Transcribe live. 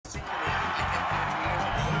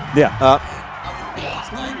Yeah.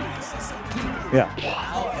 Yeah.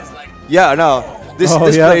 Yeah, no. This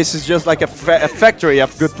place is just like a factory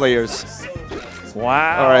of good players.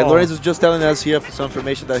 Wow. All right, Lorenzo's just telling us here for some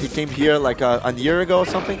information that he came here like a year ago or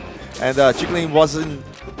something, and Chiqulin wasn't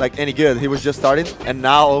like any good. He was just starting, and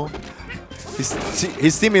now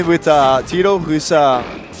he's teaming with Tito, who's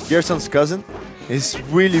Gerson's cousin. He's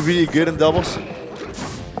really, really good in doubles,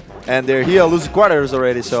 and they're here losing quarters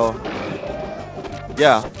already. So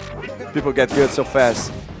yeah, people get good so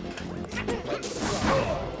fast.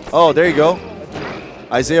 Oh, there you go.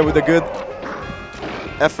 Isai with a good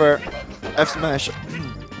F smash,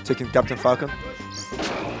 taking Captain Falcon.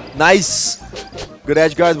 Nice. Good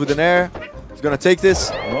edge guard with an air. He's gonna take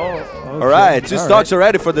this. Okay. All right, two stocks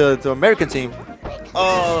already for the American team.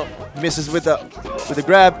 Oh, misses with the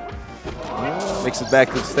grab. Makes it back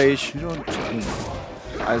to the stage.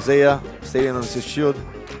 Isai staying on his shield.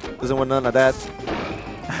 Doesn't want none of that.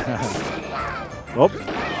 Oh,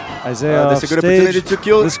 Isai that's a good opportunity to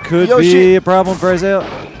kill This could Yoshi. be a problem for Isai.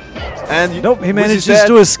 And nope, he manages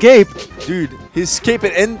to escape. Dude, he's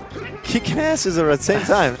escaping and kicking asses at the same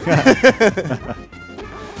time.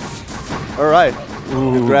 All right.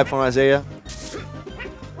 Good grab from Isai.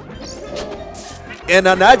 And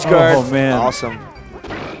an edge guard. Oh, man. Awesome.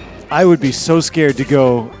 I would be so scared to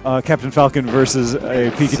go Captain Falcon versus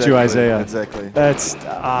a Pikachu Isai. Exactly. That's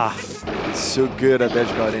It's so good at edge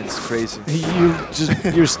guarding. It's crazy.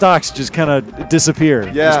 Your stocks just kind of disappear.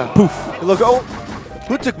 Yeah. Just poof. Look, oh,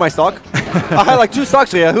 who took my stock? I had like 2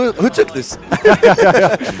 stocks here. Who took this?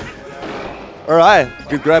 All right.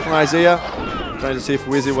 Good grab from Isai. Trying to see if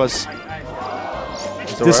Wizzy was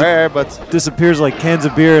over there, but disappears like cans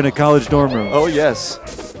of beer in a college dorm room. Oh yes.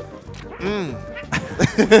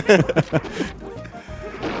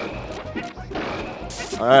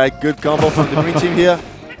 All right, good combo from the green team here.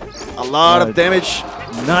 A lot of damage.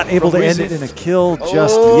 Not able to end it in a kill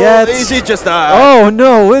just Oh, yet. Easy just died. Oh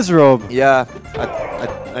no, Wizzrobe. Yeah,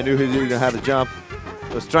 I knew he didn't have to jump.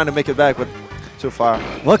 I was trying to make it back, but too far.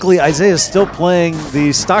 Luckily, Isai is still playing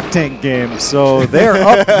the stock tank game, so they're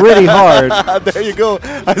up pretty hard. There you go.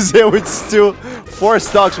 Isai with still 4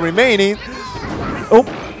 stocks remaining. Oh.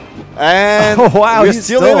 And oh, wow, we're he's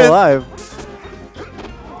still alive.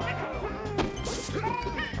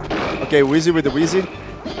 Okay, Wheezy with the Wheezy.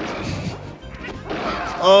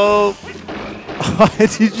 Oh.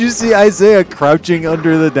 Did you see Isai crouching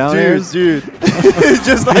under the down airs? Dude.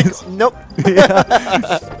 Just like, nope.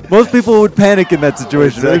 Yeah. Most people would panic in that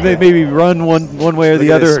situation. Exactly. They maybe run one way or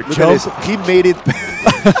the other. Or choke. He made it.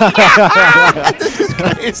 This is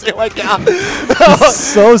crazy. Oh my God.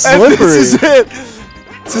 So slippery. And this is it.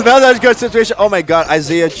 So now that's a good situation. Oh my God,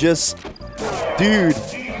 Isai just, dude,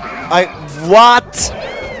 what?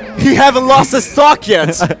 He haven't lost a stock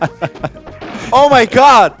yet. Oh my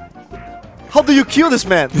God. How do you kill this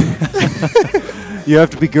man? You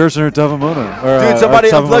have to be Gerson or Tavamono. Dude,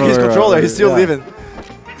 somebody unplugged his controller. He's still living.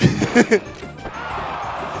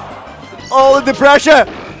 Oh, the pressure.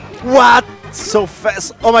 What? So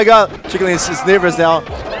fast. Oh my God. Chiqulin is nervous now.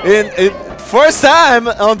 First time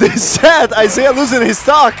on this set, Isai losing his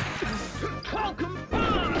stock.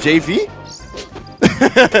 JV?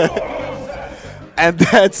 And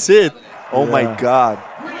that's it. Oh my God.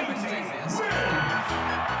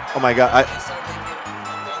 Oh my God.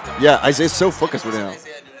 Yeah, Isai's so focused with him.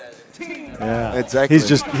 Yeah, exactly. He's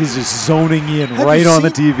just zoning in right on the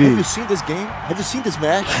TV. Have you seen this game? Have you seen this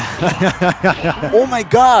match? Oh my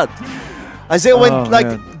God. Isai went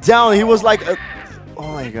like down. He was like,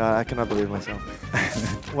 oh my God, I cannot believe myself.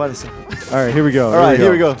 What is it? All right, here we go. All right,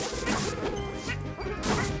 here we go.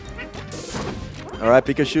 All right,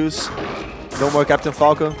 Pikachu's. No more Captain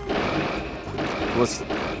Falcon. Was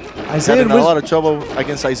having a lot of trouble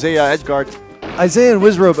against Isai Edgeguard. Isai and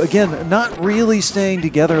Wizzrobe, again, not really staying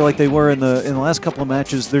together like they were in the last couple of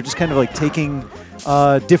matches. They're just kind of like taking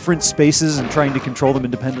different spaces and trying to control them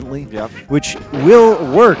independently, which will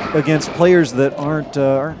work against players that aren't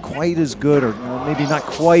quite as good or maybe not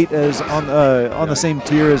quite as on the same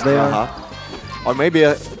tier as they are. Or maybe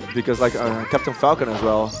because like Captain Falcon as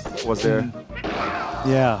well was there.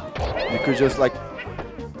 Yeah. You could just like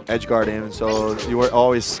edge guard him, so you were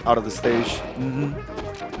always out of the stage.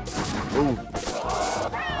 Ooh.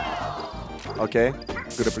 Okay,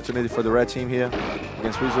 good opportunity for the red team here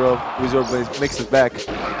against Wizzrobe. Wizzrobe makes it back.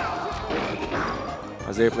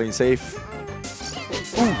 Isai playing safe.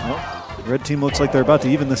 Well, red team looks like they're about to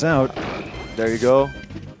even this out. There you go.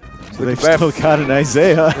 So they've still got an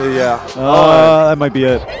Isai. Yeah. That might be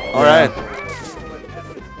it. All right.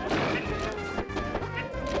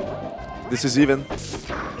 This is even.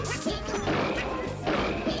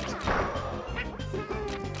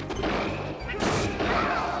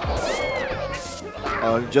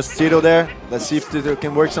 Just Tito there. Let's see if Tito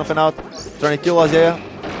can work something out. Trying to kill Isai.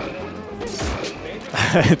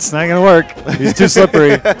 It's not gonna work. He's too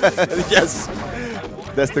slippery. Yes,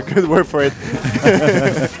 that's the good word for it.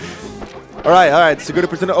 all right. It's a good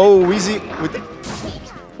opportunity. Oh, Wheezy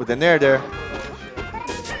with the nair there.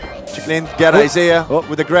 Chiqulin get Isai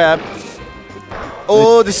with a grab.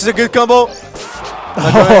 Oh, this is a good combo.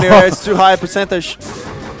 Not going anywhere. It's too high percentage.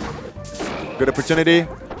 Good opportunity.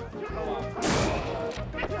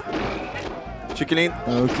 Chiqulin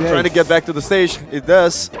trying to get back to the stage. It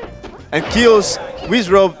does. And kills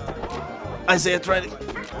Wizzrobe. Isai trying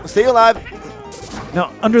to stay alive.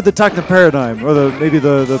 Now, under the Tacna paradigm, or maybe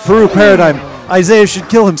the Peru paradigm, Isai should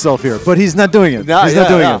kill himself here, but he's not doing it. He's not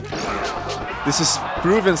doing it. This is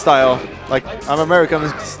Peruvian style. Like, I'm American,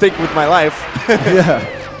 stick with my life. Yeah.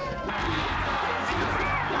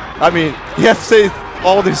 I mean, you have to say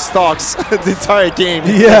all these stocks the entire game.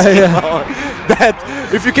 Yeah. That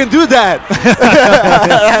if you can do that,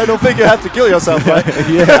 I don't think you have to kill yourself, right?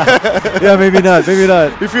 Yeah, maybe not.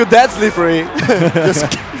 If you're that slippery, just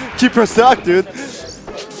keep your stock, dude.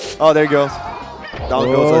 Oh, there he goes. Down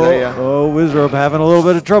goes Isai. Oh, Wizzrobe having a little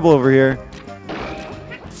bit of trouble over here.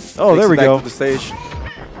 Oh, there we go. To the stage.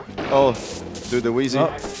 Oh, dude, the Wheezy.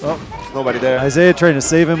 There's nobody there. Isai trying to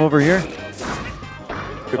save him over here.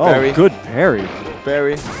 Good parry. Good parry.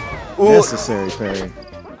 Parry. Necessary parry.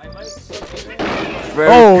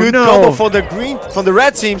 Very good combo for the the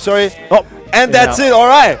red team. Sorry. Oh, and that's it. All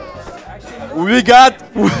right. We got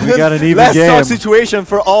an even last game. stock situation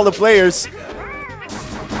for all the players.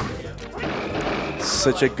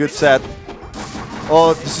 Such a good set.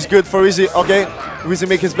 Oh, this is good for Wheezy. Okay, Wheezy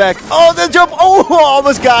make his back. Oh, the jump. Oh,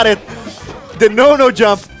 almost got it. The no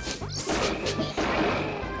jump.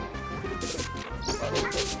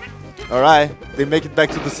 All right, they make it back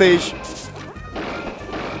to the stage.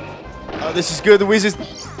 Oh, this is good. Wheezy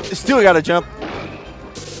still got to jump.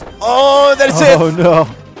 Oh, that's it. Oh, no.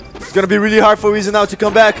 It's going to be really hard for Wheezy now to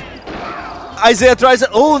come back. Isai tries it.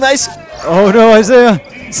 Oh, nice. Oh, no, Isai.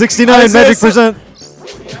 69 magic percent.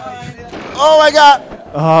 Oh, my God.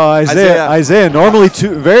 Oh, Isai normally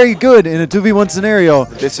very good in a 2v1 scenario.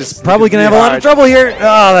 This is probably going to have a lot of trouble here.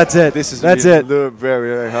 Oh, that's it. That's it. Very,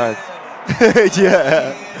 very hard.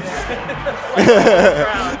 Yeah.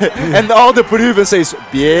 And all the Peruvians says,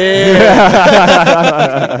 yeah.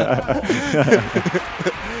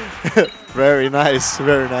 Very nice,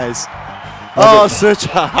 very nice. Oh, such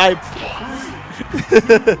a hype.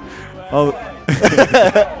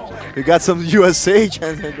 We got some USA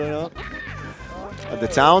chanting going on. The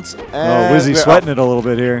towns. Oh, Wizzy sweating it a little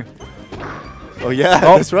bit here. Oh, yeah,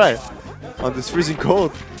 that's right. On this freezing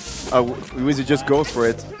cold, Wizzy just goes for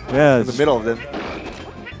it. Yeah. In the middle of them.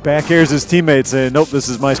 Back airs his teammates saying, nope, this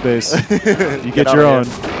is my space. You get your own.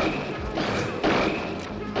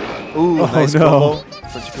 Ooh, nice combo.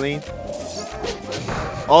 Such a clean.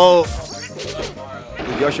 Oh,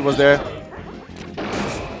 the Yoshi was there.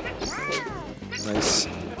 Nice.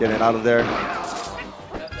 Getting out of there.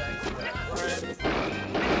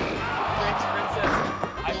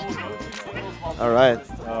 All right.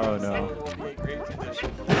 Oh, no.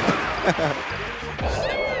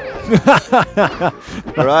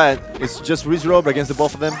 All right, it's just Wizzrobe against the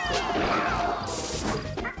both of them.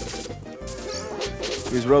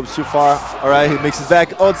 Wizzrobe's too far. All right, he makes it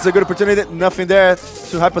back. Oh, it's a good opportunity. Nothing there.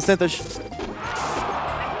 Too high percentage.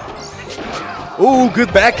 Ooh,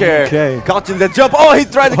 good back air. Okay. Caught in the jump. Oh, he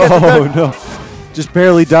tried to get the Oh, no. Just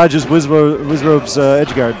barely dodges Wizzrobe's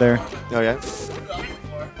edge guard there. Oh, yeah.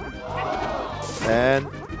 And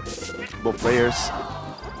both players.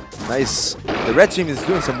 Nice. The red team is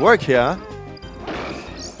doing some work here.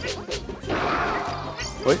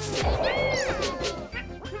 Wait.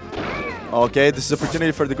 Okay, this is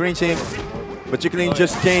opportunity for the green team. But Chiqulin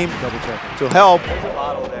just came to help.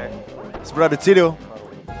 His brother Tito.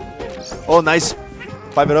 Oh, nice.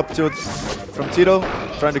 5 it up to it from Tito.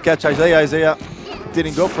 Trying to catch Isai. Isai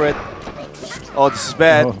didn't go for it. Oh, this is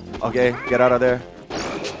bad. Okay, get out of there.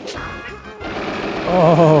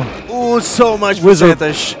 Oh. Ooh, so much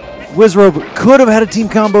percentage. Wizzrobe could have had a team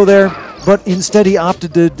combo there, but instead he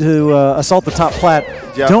opted to assault the top flat.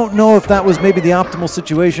 Yeah. Don't know if that was maybe the optimal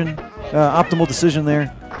situation, optimal decision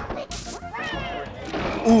there.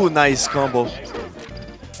 Ooh, nice combo.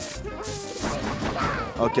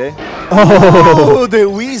 Okay. Oh, the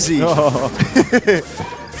Wheezy. Oh.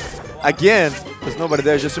 Again, there's nobody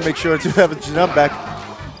there just to make sure to have a jump back.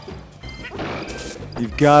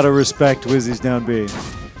 You've got to respect Wizzy's down B.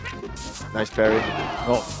 Nice parry.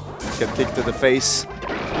 Oh. Get kicked to the face.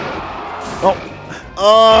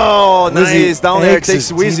 Oh, nice. Down there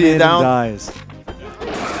takes Wizzy down. Dies.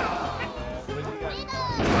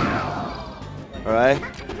 All right.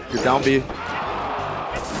 Good down B.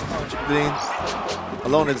 Chiqulin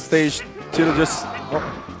alone in the stage. Tito just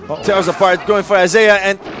tears apart, going for Isaiah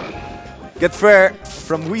and get fair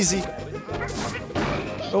from Wheezy.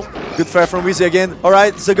 Oh, good fair from Wheezy again. All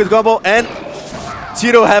right, it's a good combo. And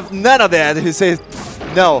Tito have none of that. He says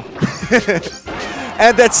no.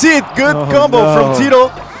 And that's it. Good combo from Tito.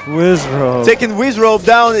 Wizzrobe. Taking Wizzrobe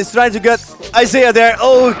down. He's trying to get Isaiah there.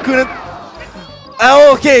 Oh, couldn't.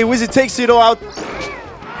 Oh, okay, Wheezy takes Tito out.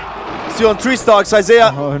 Still on 3 stocks.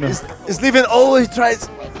 Isaiah is leaving. Oh, he tries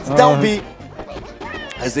down B.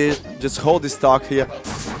 Isaiah just hold this stock here.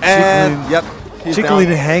 And Chiqulin. yep.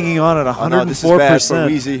 Chiqulin hanging on at 104%. Oh, no, this is bad for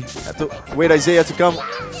Wheezy. Have to wait Isaiah to come.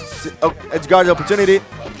 Oh, edge guard the opportunity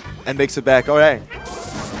and makes it back. All right,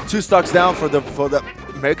 2 stocks down for the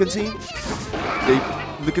American team. They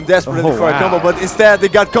looking desperately for a combo, but instead they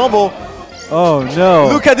got combo. Oh no!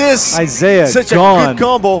 Look at this, Isaiah such gone. a good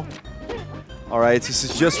combo. All right, this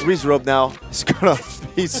is just Wizzrobe now. It's gonna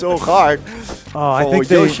be so hard. Oh,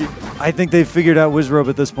 Yoshi. I think they figured out Wizzrobe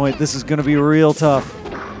at this point. This is gonna be real tough.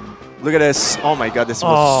 Look at this. Oh my God, this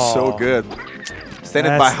was so good.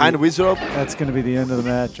 Standing behind Wizzrobe. That's going to be the end of the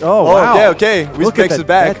match. Oh, wow. Okay. Wiz takes it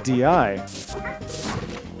back. That DI.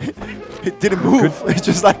 It didn't move. It's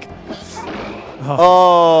just like,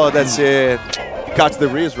 oh, that's it. Catch the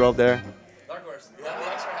Wizzrobe there. Dark Horse, you have the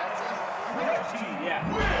extra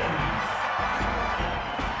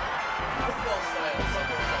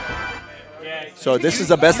hats? So this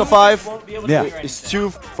is a best of 5. Yeah. It's 2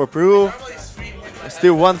 for Peru.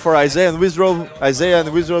 Still 1 for Isaiah and Wizzrobe. Isaiah and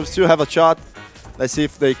Wizzrobe still have a shot. Let's see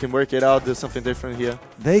if they can work it out, do something different here.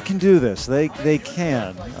 They can do this. They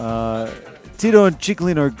can. Tito and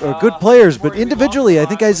Chiqulin are good players, but individually, I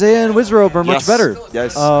think Isaiah and Wizzrobe are much better.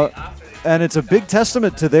 Yes. And it's a big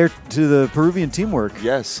testament to the Peruvian teamwork.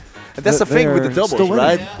 Yes. And that's the thing with the doubles,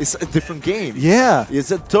 right? It's a different game. Yeah.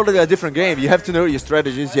 It's totally a different game. You have to know your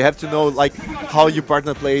strategies. You have to know like how your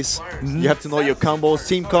partner plays. You have to know your combos,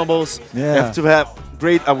 team combos. Yeah. You have to have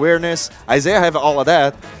great awareness. Isaiah have all of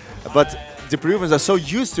that, but the Peruvians are so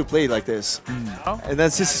used to play like this. And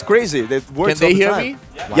this is crazy. That works Can they all the hear time. me?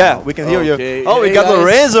 Wow. Yeah, we can hear you. Oh, we Hey got guys.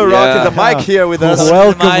 Lorenzo rocking the mic here with us.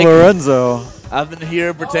 Welcome, Mike. Lorenzo. I've been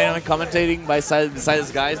here pretending I'm commentating beside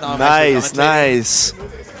these guys. Now I'm Nice, actually commentating. nice.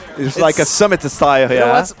 It's like a summit style here. You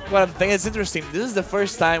know what I'm thinking? It's interesting. This is the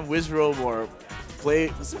first time Wizzrobe or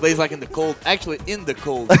plays like in the cold. Actually, in the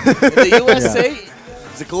cold. In the USA,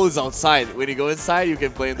 the cold is outside. When you go inside, you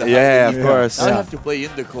can play in the hot. Yeah, of course. Now you have to play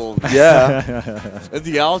in the cold. Yeah. And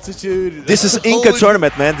the altitude. This is Inka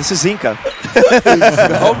tournament, man. This is Inka.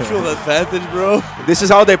 Home field advantage, bro. This is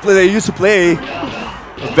how they play. They used to play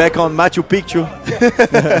back on Machu Picchu.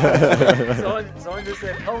 Someone just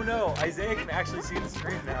said, "Oh no, Isaiah can actually see the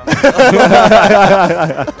screen now."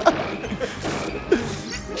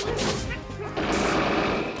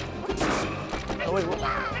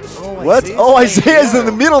 What? Oh, Isaiah's in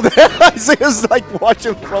the middle there. Isaiah's like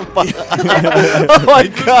watching from behind. Oh my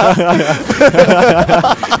God.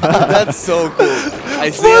 That's so cool.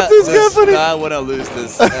 Isaiah does not want to lose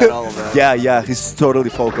this at all, man. Yeah, he's totally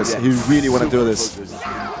focused. Yeah, He really want to do this.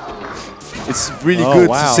 focused. It's really good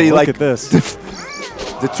to see Look like at this.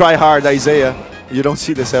 the try hard Isaiah. You don't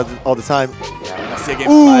see this all the time. I see game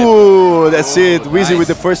Ooh, 5. that's it. Wheezy nice. with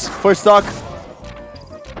the first stock.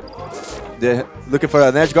 They're looking for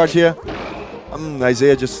an edge guard here.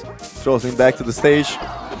 Isaiah just throws him back to the stage.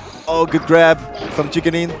 Oh, good grab from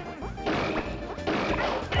Chiqulin.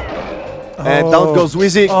 And down goes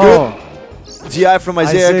Wheezy. Good GI from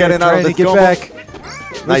Isaiah getting out of the combo. Back.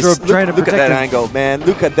 Nice. Look at that him. angle, man.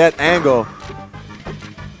 Look at that angle.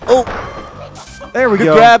 Oh, There we good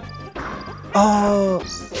go. grab. Oh,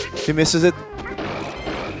 he misses it.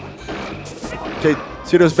 Okay,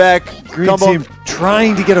 Tito's back. Green combo. team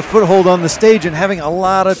trying to get a foothold on the stage and having a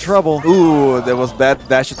lot of trouble. Ooh, that was bad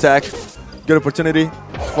dash attack. Good opportunity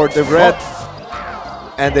for the red.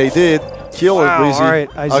 And they did kill Wheezy. All right,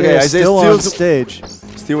 Isaiah still on stage.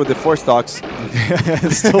 Still with the 4 stocks.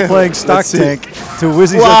 Still playing stock Let's see. tank to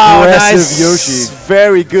Wizzy's Wow, aggressive nice. Yoshi.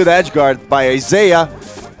 Very good edge guard by Isaiah.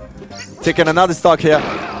 Taking another stock here.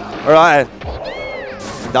 All right.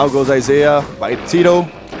 Down goes Isaiah by Tito.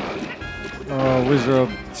 Oh,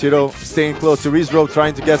 Wizzrobe. Tito staying close to Wizzrobe,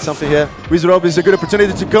 trying to get something here. Wizzrobe is a good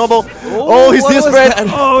opportunity to combo. Oh, he's desperate.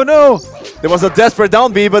 Oh, no. There was a desperate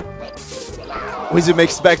down B, but Wizzy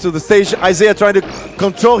makes it back to the stage. Isaiah trying to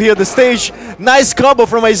control here the stage. Nice combo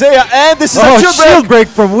from Isaiah, and this is a shield break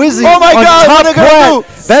from Wizzy. Oh my on God, top what are they gonna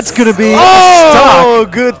plat. That's going to be a Oh,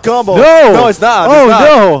 stock. good combo. No. it's not. Oh, it's not.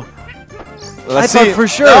 no. Let's I see. thought for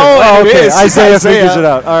sure. No, Oh, it okay. is. Isaiah figures it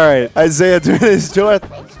out. All right. Isaiah doing his job.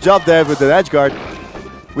 job there with the edge guard.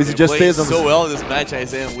 Wizzy just stays on so well in this match,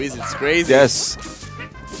 Isai and Wiz. It's crazy. Yes.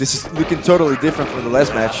 This is looking totally different from the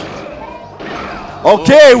last match.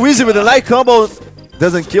 Okay, Wizzy with a light combo.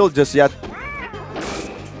 Doesn't kill just yet.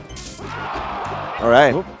 All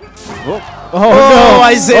right. Oh, no.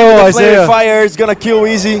 Isai with the flare fire is going to kill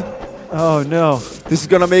Wizzy. Oh, no. This is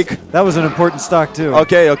going to make... That was an important stock, too.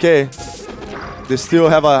 Okay, okay. They still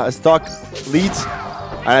have a stock lead.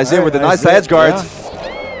 And Isai with a nice edge guard.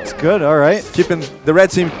 Yeah. It's good, all right. Keeping the red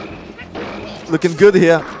team looking good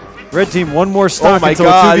here. Red team, one more stock until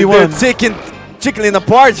God, 2v1. they're taking Chiqulin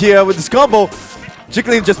apart here with this combo.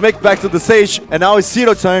 Chiqulin just make back to the stage, and now it's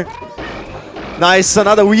Tito's turn. Nice,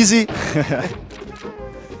 another Wheezy.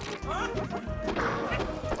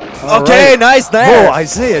 Okay, nice there. Oh,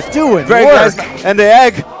 Isai doing very work. nice. And the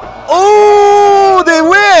egg. Oh, they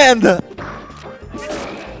win!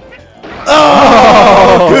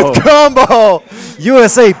 Oh, good combo.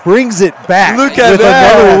 USA brings it back Look at with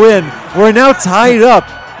that. another win. We're now tied up.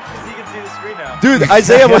 You can see the screen now. Dude,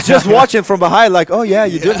 Isai was just watching from behind like, oh yeah,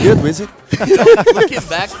 you're doing good, Wizzy. Looking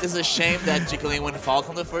back, it's a shame that Chiqulin went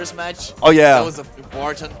Falcon the first match. Oh yeah. That was an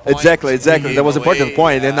important point. Exactly. That was an important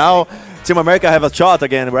point. And now Team America have a shot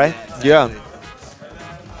again, right? Exactly. Yeah.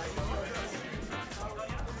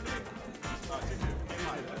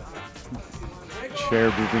 Chair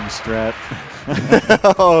moving strat.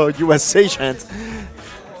 Oh, USA chant.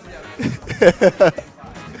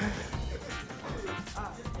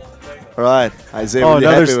 All right, Isai Oh, really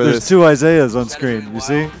now happy there's with this. two Isaiahs on screen. You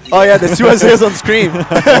see? Oh yeah, there's two Isaiahs on screen.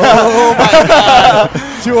 Oh my god.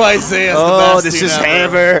 Two Isaiahs. Oh, the best this team is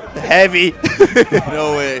ever. heavy.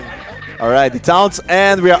 No way. All right, the Towns,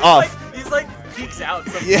 and we are off. He's like peeks out.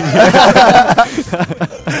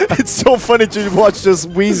 It's so funny to watch just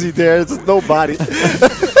Wheezy there. It's nobody.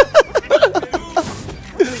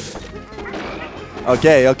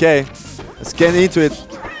 Okay, okay. Let's get into it.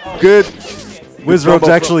 Good. Wizzrobe's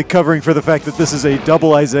actually covering for the fact that this is a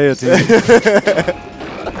double Isaiah team.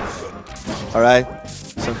 All right.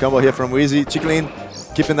 Some combo here from Wheezy. Chiqulin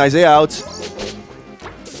keeping Isai out.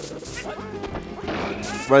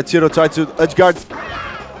 Right, Tito tried to edge guard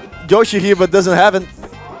Yoshi here, but doesn't have it.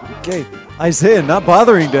 Okay, Isaiah not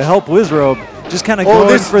bothering to help Wizzrobe, just kind of Oh,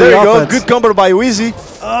 going for there the you go. offense. Good combo by Wheezy.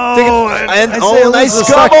 Oh, And Isaiah nice loses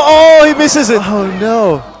the combo. stock. Oh, he misses it. Oh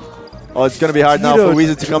no! Oh, it's gonna be hard now for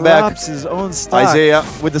Wheezy to come back. Drops his own stock. Isaiah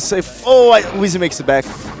with the safe. Oh, Wheezy makes it back.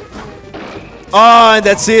 Oh, and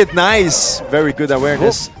that's it. Nice. Very good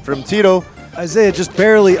awareness from Tito. Isaiah just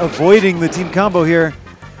barely avoiding the team combo here.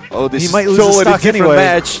 Oh, this He might is lose the totally stock different anyway.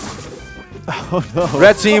 match. Oh no!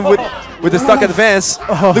 Red team with the stock advance.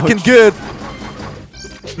 Oh, Looking good.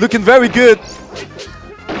 Looking very good.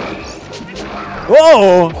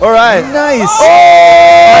 Whoa! All right. Nice!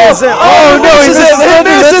 Oh, Isaiah. Oh, no! He misses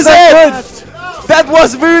misses it. it! That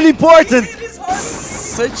was really important.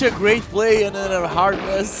 Such a great play and then a hard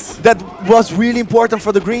miss. That was really important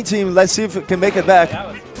for the green team. Let's see if it can make it back. Oh,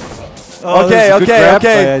 Okay, that was a good okay, grab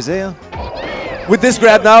okay. by Isaiah. With this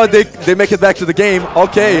grab now, they make it back to the game.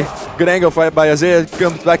 Okay, good angle by Isaiah.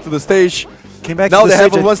 Comes back to the stage. Came back Now to the they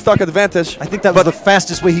have stage. a one stock advantage. I think that was the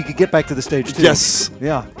fastest way he could get back to the stage too. Yes.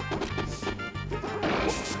 Yeah.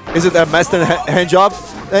 Is it a master hand job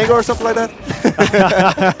angle or something like that?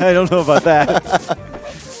 I don't know about that.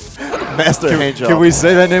 Master hand job. Can we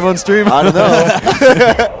say that name on stream? I don't know.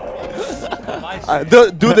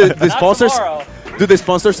 Do the sponsors? tomorrow. Do the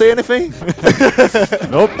sponsors say anything?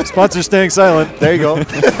 Nope. Sponsor staying silent. There you go.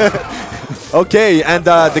 Okay, and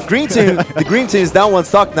the green team is down one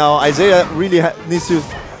stock now. Isaiah really needs to.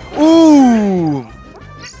 Ooh.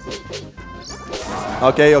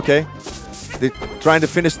 Okay, okay. They're trying to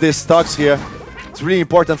finish these stocks here. It's really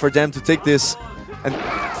important for them to take this, and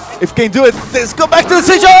if can do it, let's go back to the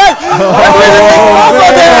stage. All right.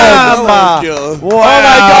 Kill. Oh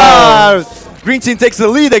my God! Green team takes the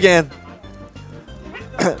lead again.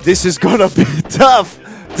 This is gonna be tough.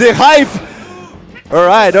 The hype. All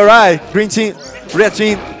right, all right. Green team, red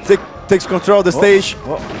team takes control of the stage.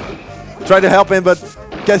 Try to help him, but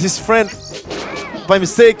gets his friend by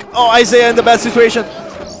mistake. Oh, Isaiah in the bad situation.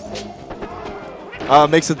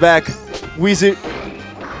 Makes it back. Wheezy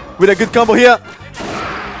with a good combo here.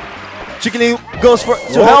 Chiqulin goes for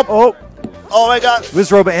to help. Oh my God.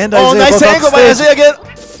 Wizzrobe and Isaiah. Oh, nice both angle off by stage. Isaiah again.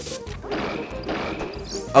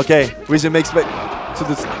 Okay, Wheezy makes back to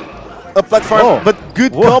the platform, Whoa. but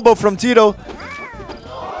good Whoa. combo from Tito.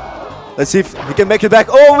 Let's see if he can make it back.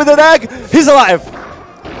 Oh, with an egg, he's alive.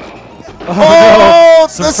 Oh, no.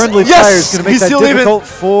 Some that's- friendly yes, fire is going to make he's that still living. difficult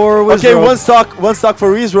for Wizzrobe. Okay, one stock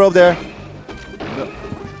for Wizzrobe there.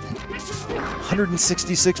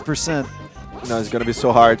 166%. No, it's gonna be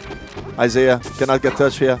so hard. Isaiah cannot get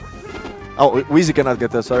touched here. Oh, Wheezy cannot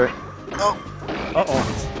get touched. Sorry.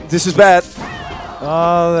 Uh-oh. This is bad.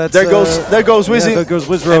 Oh, that's There goes Wizzy. Yeah, there goes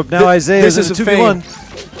Wizzrobe. Now Isaiah this is is in a a 2v1.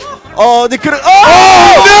 Oh, they couldn't.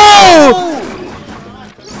 Oh, no!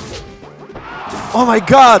 Oh my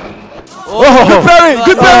God! Good parry!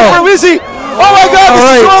 Good parry for Wizzy! Oh my God! This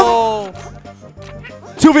is wrong.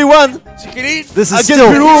 2v1. Chiqulin. This is Against still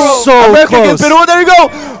Peru. so America close. against Peru. There you go.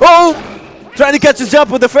 Oh, trying to catch his jump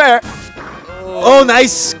with the fair. Oh,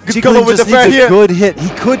 nice. Good combo Chiqulin with the just fair needs a here. good hit. He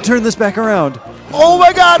could turn this back around. Oh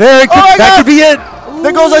my God! There, oh my that God! could be it.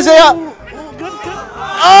 There goes Isaiah.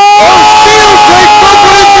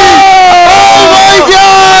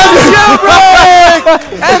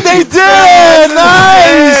 And they did!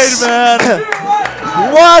 Nice! Man.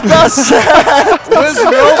 What a set!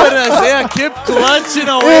 Wizzrobe and Isaiah keep clutching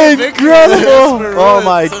away. Incredible! Oh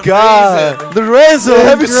my God! The Renzo,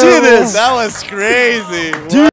 have you seen this? That was crazy. Dude.